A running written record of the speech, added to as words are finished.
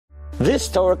This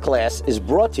Torah class is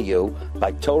brought to you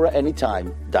by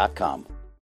TorahAnytime.com.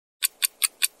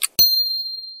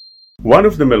 One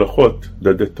of the melachot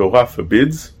that the Torah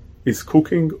forbids is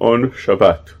cooking on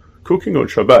Shabbat. Cooking on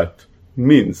Shabbat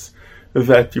means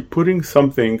that you're putting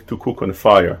something to cook on a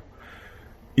fire.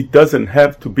 It doesn't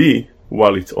have to be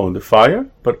while it's on the fire,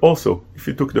 but also if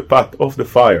you took the pot off the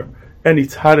fire and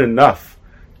it's hot enough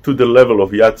to the level of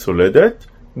Yad Soledet,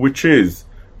 which is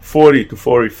 40 to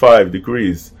 45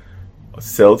 degrees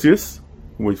Celsius.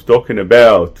 We're talking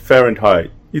about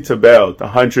Fahrenheit, it's about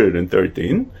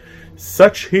 113.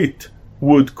 Such heat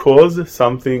would cause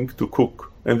something to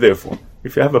cook, and therefore,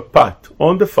 if you have a pot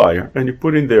on the fire and you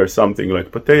put in there something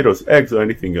like potatoes, eggs, or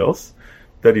anything else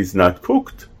that is not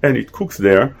cooked, and it cooks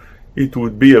there, it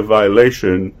would be a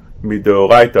violation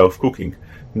midoraita of cooking.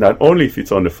 Not only if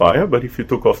it's on the fire, but if you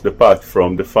took off the pot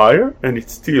from the fire and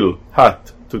it's still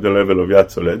hot to the level of Yad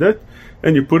Soledet,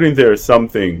 and you put in there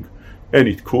something and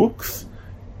it cooks,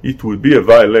 it would be a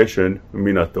violation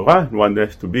minat Torah. One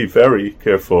has to be very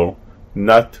careful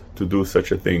not to do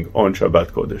such a thing on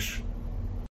Shabbat Kodesh.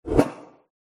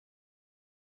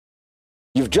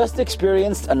 You've just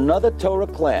experienced another Torah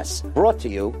class brought to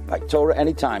you by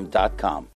TorahAnytime.com.